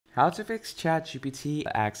How to fix ChatGPT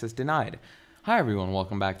access denied. Hi everyone,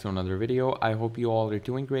 welcome back to another video. I hope you all are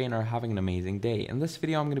doing great and are having an amazing day. In this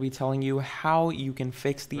video, I'm going to be telling you how you can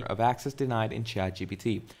fix the of access denied in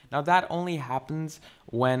ChatGPT. Now that only happens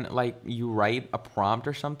when you write a prompt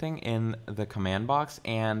or something in the command box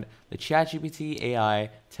and the ChatGPT AI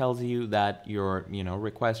tells you that your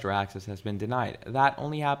request or access has been denied. That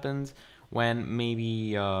only happens when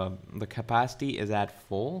maybe the capacity is at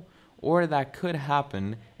full, or that could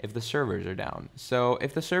happen if the servers are down. So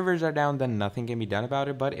if the servers are down, then nothing can be done about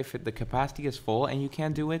it. But if the capacity is full and you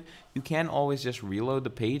can't do it, you can always just reload the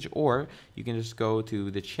page, or you can just go to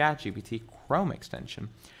the ChatGPT Chrome extension.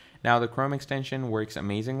 Now the Chrome extension works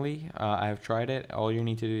amazingly. I have tried it. All you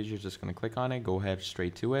need to do is you're just going to click on it, go ahead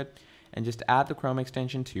straight to it, and just add the Chrome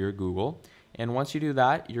extension to your Google. And once you do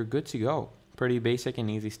that, you're good to go. Pretty basic and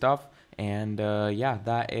easy stuff. And yeah,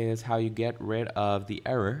 that is how you get rid of the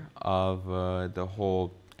error of the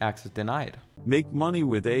whole access denied. Make money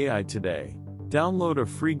with AI today. Download a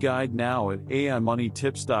free guide now at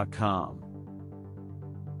aimoneytips.com.